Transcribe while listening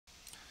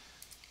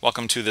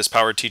Welcome to this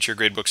PowerTeacher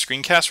Gradebook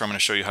screencast where I'm going to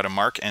show you how to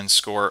mark and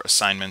score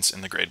assignments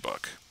in the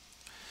gradebook.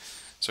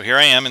 So here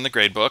I am in the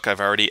gradebook.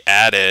 I've already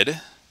added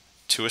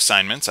two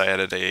assignments. I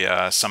added a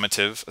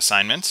summative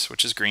assignment,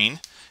 which is green,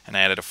 and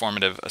I added a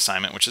formative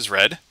assignment, which is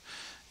red.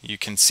 You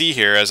can see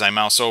here as I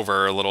mouse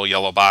over, a little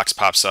yellow box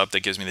pops up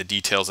that gives me the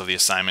details of the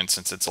assignment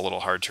since it's a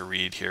little hard to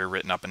read here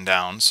written up and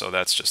down, so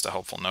that's just a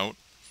helpful note.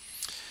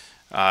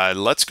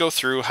 Let's go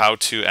through how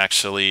to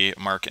actually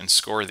mark and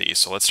score these.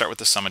 So let's start with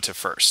the summative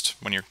first.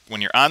 When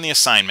you're on the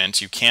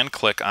assignment, you can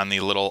click on the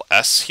little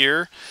S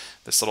here.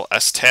 This little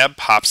S tab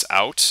pops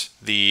out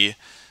the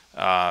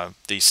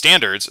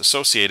standards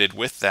associated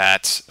with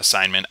that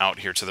assignment out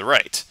here to the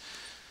right.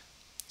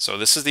 So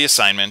this is the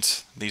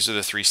assignment. These are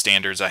the three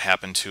standards I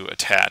happen to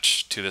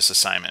attach to this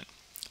assignment.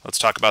 Let's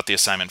talk about the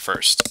assignment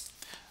first.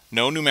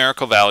 No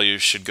numerical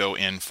values should go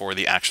in for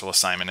the actual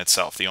assignment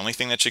itself. The only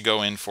thing that should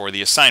go in for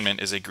the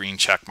assignment is a green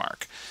check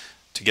mark.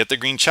 To get the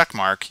green check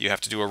mark, you have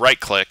to do a right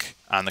click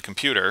on the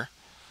computer,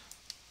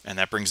 and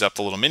that brings up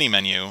the little mini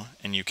menu,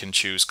 and you can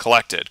choose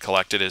collected.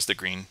 Collected is the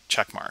green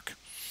check mark.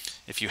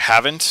 If you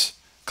haven't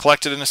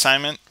collected an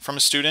assignment from a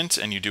student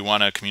and you do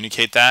want to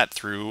communicate that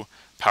through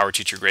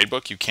PowerTeacher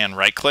Gradebook, you can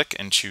right click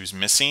and choose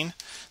missing.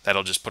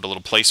 That'll just put a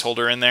little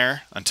placeholder in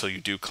there until you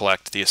do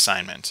collect the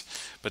assignment.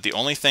 But the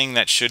only thing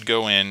that should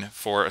go in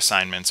for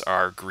assignments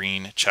are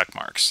green check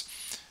marks.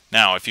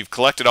 Now, if you've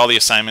collected all the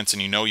assignments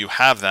and you know you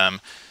have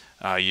them,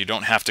 you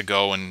don't have to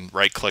go and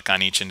right click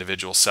on each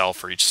individual cell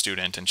for each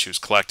student and choose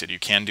collected. You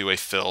can do a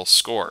fill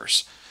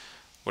scores.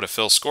 What a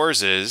fill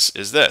scores is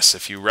this.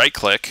 If you right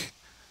click,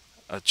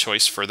 a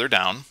choice further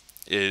down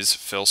is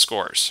fill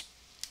scores.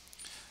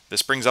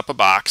 This brings up a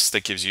box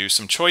that gives you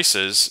some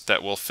choices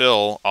that will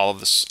fill all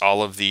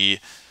of the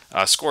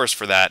scores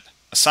for that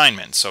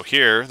assignment. So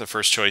here, the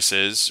first choice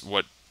is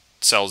what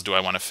cells do I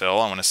want to fill?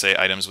 I want to say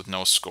items with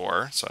no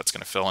score, so that's going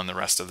to fill in the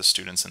rest of the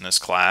students in this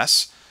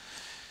class.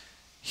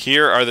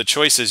 Here are the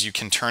choices you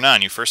can turn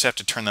on. You first have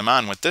to turn them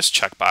on with this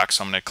checkbox.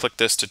 So I'm going to click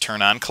this to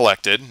turn on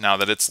collected. Now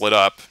that it's lit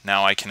up,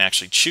 now I can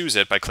actually choose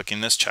it by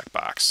clicking this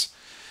checkbox.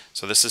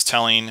 So this is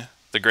telling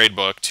the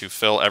gradebook to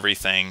fill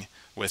everything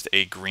with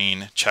a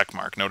green check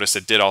mark. Notice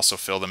it did also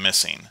fill the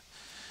missing.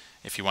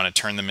 If you want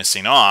to turn the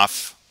missing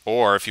off,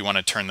 or if you want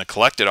to turn the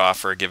collected off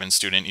for a given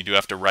student, you do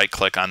have to right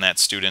click on that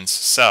student's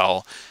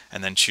cell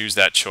and then choose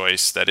that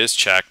choice that is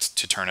checked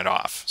to turn it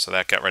off. So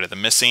that got rid of the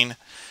missing.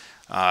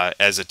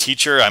 As a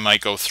teacher, I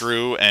might go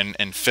through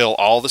and fill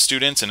all the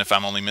students, and if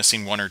I'm only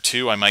missing one or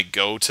two, I might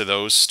go to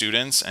those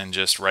students and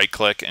just right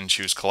click and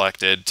choose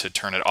collected to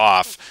turn it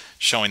off,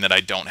 showing that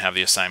I don't have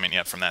the assignment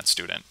yet from that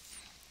student.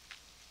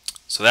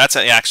 So that's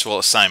the actual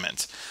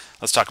assignment.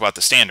 Let's talk about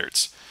the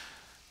standards.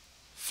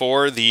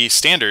 For the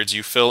standards,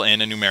 you fill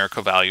in a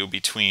numerical value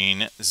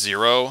between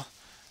 0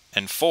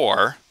 and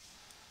 4,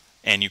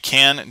 and you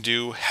can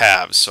do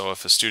halves. So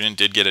if a student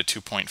did get a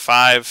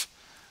 2.5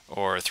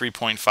 or a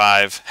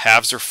 3.5,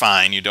 halves are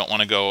fine. You don't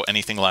want to go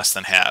anything less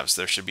than halves.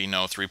 There should be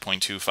no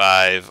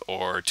 3.25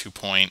 or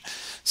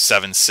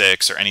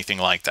 2.76 or anything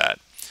like that.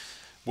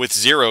 With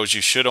zeros,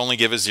 you should only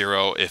give a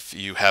 0 if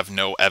you have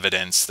no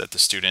evidence that the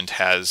student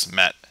has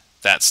met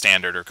that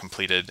standard or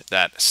completed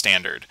that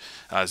standard.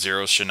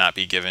 Zeros should not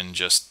be given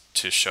just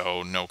to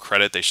show no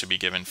credit. They should be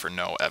given for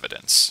no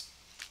evidence.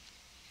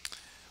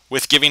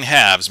 With giving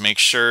halves, make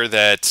sure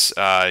that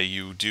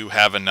you do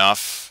have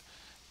enough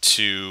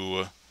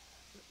to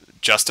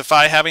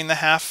justify having the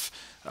half.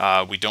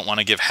 We don't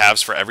want to give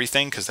halves for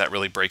everything because that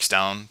really breaks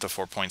down the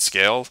 4-point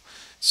scale.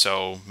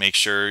 So make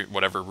sure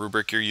whatever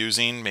rubric you're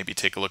using, maybe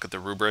take a look at the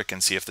rubric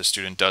and see if the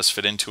student does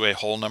fit into a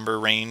whole number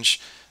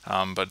range.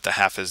 But the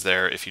half is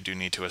there if you do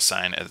need to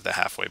assign at the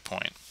halfway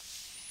point.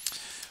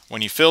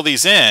 When you fill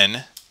these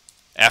in,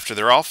 after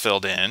they're all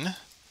filled in,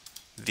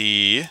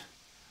 the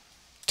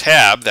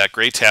tab, that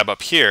gray tab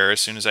up here, as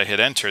soon as I hit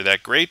enter,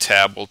 that gray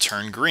tab will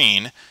turn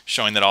green,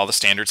 showing that all the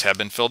standards have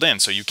been filled in.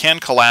 So you can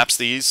collapse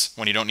these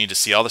when you don't need to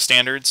see all the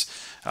standards,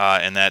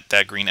 and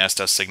that green S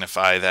does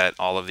signify that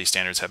all of these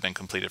standards have been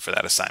completed for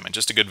that assignment.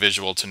 Just a good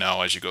visual to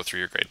know as you go through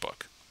your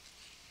gradebook.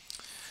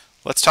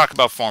 Let's talk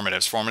about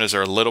formatives. Formatives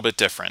are a little bit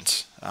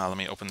different. Let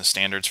me open the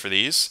standards for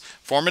these.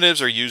 Formatives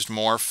are used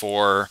more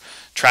for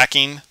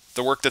tracking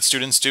the work that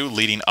students do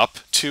leading up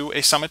to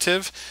a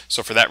summative.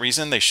 So for that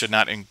reason, they should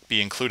not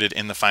be included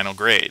in the final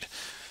grade.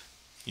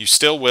 You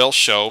still will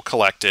show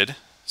collected.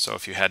 So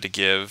if you had to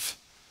give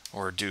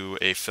or do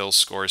a fill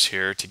scores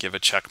here to give a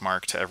check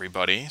mark to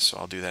everybody. So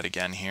I'll do that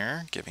again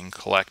here, giving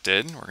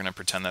collected. We're going to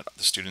pretend that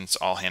the students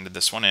all handed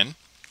this one in.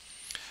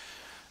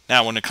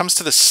 Now when it comes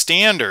to the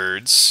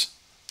standards,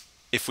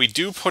 if we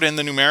do put in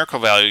the numerical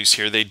values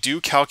here, they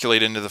do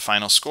calculate into the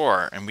final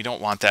score, and we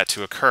don't want that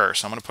to occur.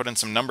 So I'm going to put in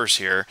some numbers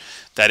here.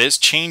 That is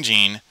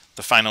changing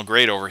the final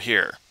grade over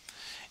here.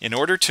 In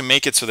order to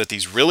make it so that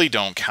these really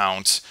don't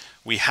count,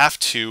 we have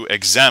to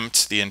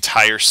exempt the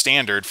entire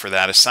standard for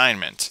that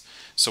assignment.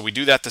 So we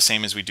do that the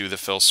same as we do the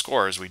fill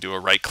scores. We do a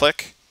right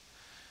click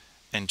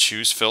and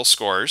choose fill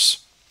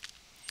scores.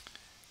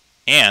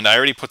 And I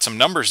already put some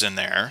numbers in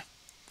there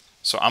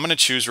So I'm going to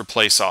choose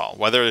replace all.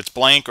 Whether it's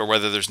blank or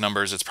whether there's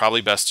numbers, it's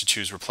probably best to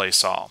choose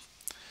replace all.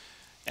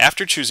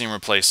 After choosing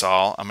replace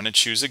all, I'm going to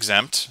choose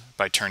exempt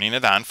by turning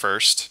it on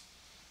first,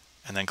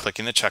 and then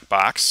clicking the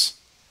checkbox,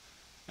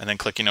 and then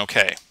clicking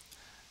OK.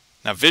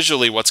 Now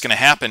visually what's going to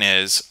happen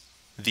is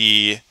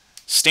the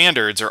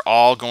standards are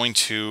all going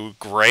to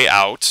gray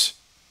out.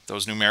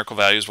 Those numerical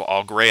values will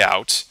all gray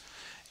out,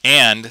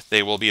 and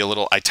they will be a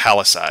little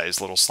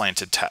italicized, little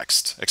slanted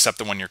text, except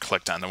the one you're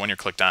clicked on. The one you're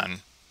clicked on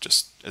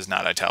just is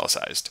not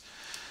italicized.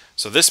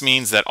 So this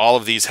means that all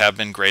of these have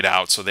been grayed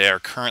out, so they are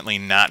currently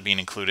not being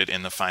included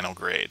in the final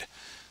grade.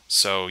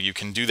 So you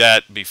can do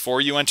that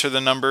before you enter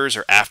the numbers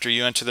or after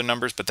you enter the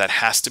numbers, but that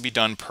has to be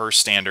done per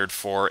standard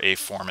for a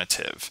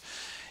formative.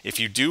 If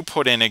you do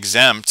put in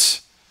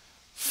exempt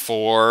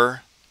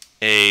for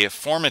a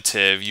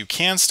formative, you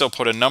can still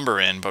put a number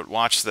in, but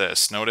watch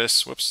this.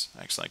 Notice, whoops,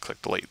 I accidentally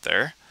clicked delete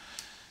there.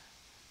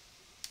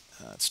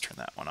 Let's turn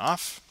that one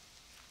off.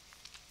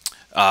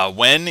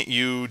 When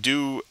you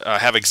do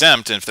have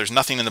exempt, and if there's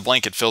nothing in the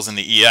blank, it fills in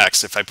the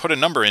EX. If I put a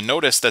number in,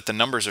 notice that the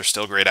numbers are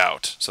still grayed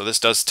out. So this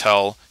does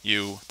tell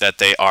you that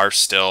they are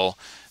still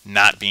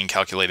not being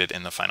calculated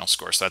in the final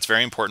score. So that's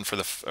very important for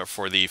the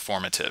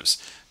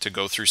formatives, to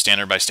go through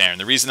standard by standard.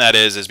 And the reason that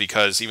is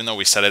because even though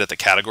we set it at the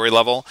category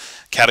level,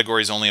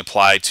 categories only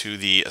apply to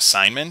the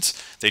assignment.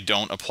 They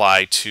don't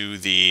apply to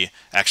the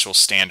actual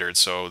standard.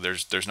 So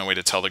there's no way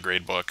to tell the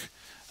gradebook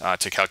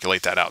to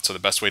calculate that out. So the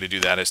best way to do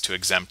that is to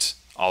exempt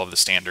all of the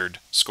standard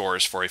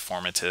scores for a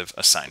formative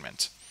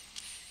assignment.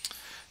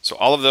 So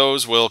all of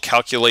those will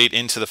calculate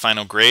into the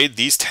final grade.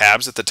 These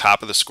tabs at the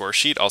top of the score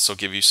sheet also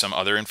give you some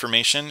other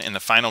information. In the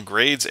final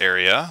grades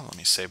area, let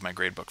me save my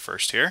gradebook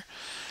first here.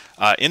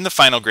 In the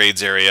final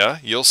grades area,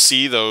 you'll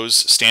see those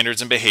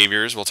standards and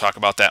behaviors. We'll talk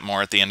about that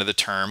more at the end of the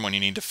term when you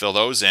need to fill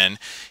those in.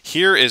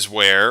 Here is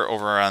where,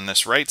 over on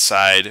this right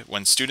side,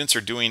 when students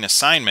are doing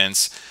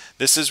assignments,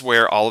 this is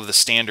where all of the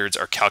standards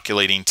are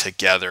calculating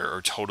together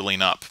or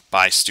totaling up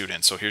by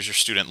student. So here's your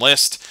student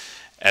list.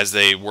 As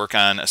they work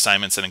on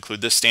assignments that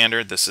include this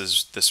standard,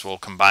 this will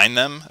combine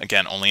them.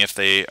 Again, only if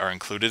they are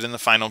included in the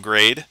final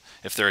grade.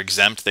 If they're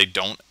exempt,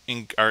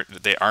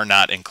 they are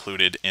not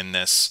included in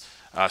this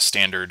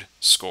standard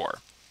score.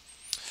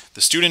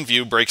 The student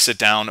view breaks it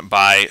down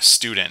by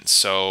student.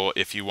 So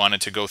if you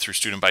wanted to go through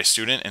student by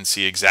student and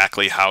see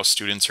exactly how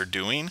students are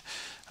doing,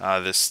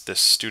 this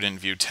student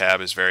view tab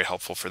is very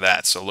helpful for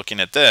that. So looking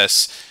at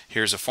this,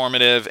 here's a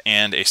formative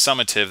and a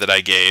summative that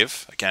I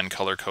gave. Again,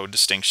 color code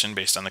distinction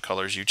based on the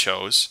colors you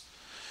chose.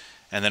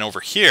 And then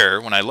over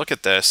here, when I look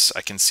at this,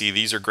 I can see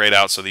these are grayed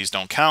out, so these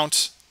don't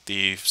count.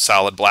 The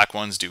solid black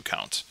ones do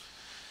count.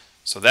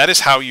 So that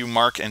is how you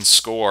mark and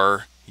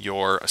score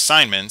your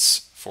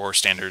assignments for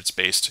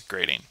standards-based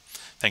grading.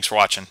 Thanks for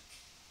watching.